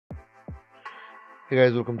Hey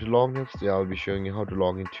guys, welcome to Login. Today I'll be showing you how to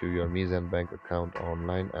log into your Meezan bank account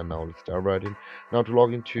online. And now let's start right in. Now to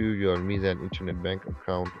log into your Meezan internet bank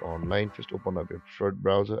account online, first open up your preferred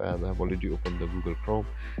browser, and I've already opened the Google Chrome.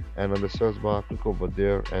 And on the search bar, click over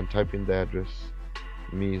there and type in the address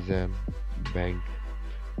meezanbank.com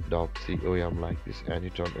like this, and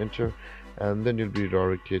hit on enter, and then you'll be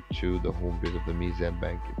redirected to the home page of the Meezan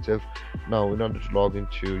bank itself. Now in order to log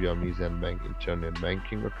into your Meezan bank internet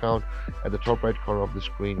banking account, at the top right corner of the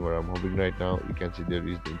screen where I'm hovering right now, you can see there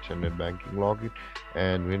is the internet banking login,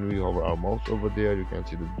 and when we hover our mouse over there, you can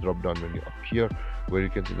see the drop down menu up here where you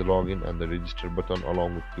can see the login and the register button,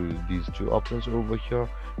 along with these two options over here,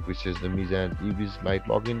 which is the Meezan eBiz Lite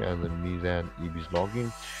login and the Meezan eBiz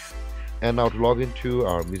login. And now to log into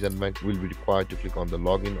our Meezan bank, will be required to click on the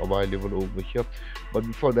login available over here. But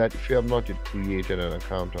before that, if you have not yet created an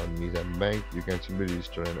account on Meezan bank, you can simply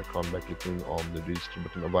register an account by clicking on the register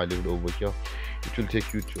button available over here. It will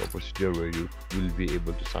take you to a procedure where you will be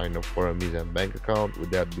able to sign up for a Meezan bank account.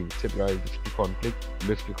 With that being said, guys, let's click on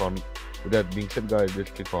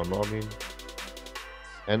login.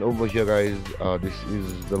 And over here, guys, this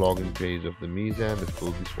is the login page of the Meezan. Let's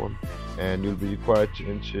close this one, and you'll be required to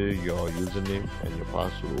enter your username and your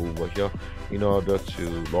password over here in order to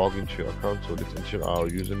log into your account. So let's enter our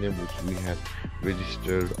username, which we had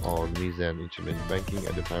registered on Meezan internet banking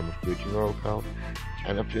at the time of creating our account.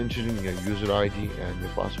 And after entering your user ID and your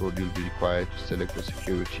password, you'll be required to select the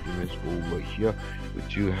security image over here,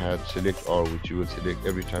 which you had select, or which you will select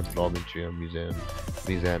every time to log into your Meezan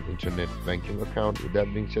internet banking account. With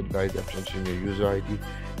that being said, guys, after entering your user ID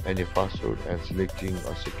and your password and selecting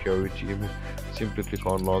a security image, simply click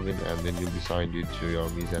on login, and then you'll be signed into your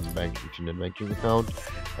Meezan bank internet banking account.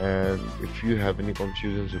 And if you have any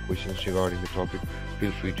confusions or questions regarding the topic,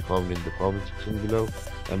 feel free to comment in the comment section below,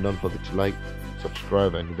 and don't forget to like,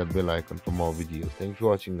 subscribe, and hit that bell icon for more videos. Thank you for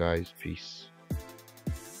watching, guys. Peace.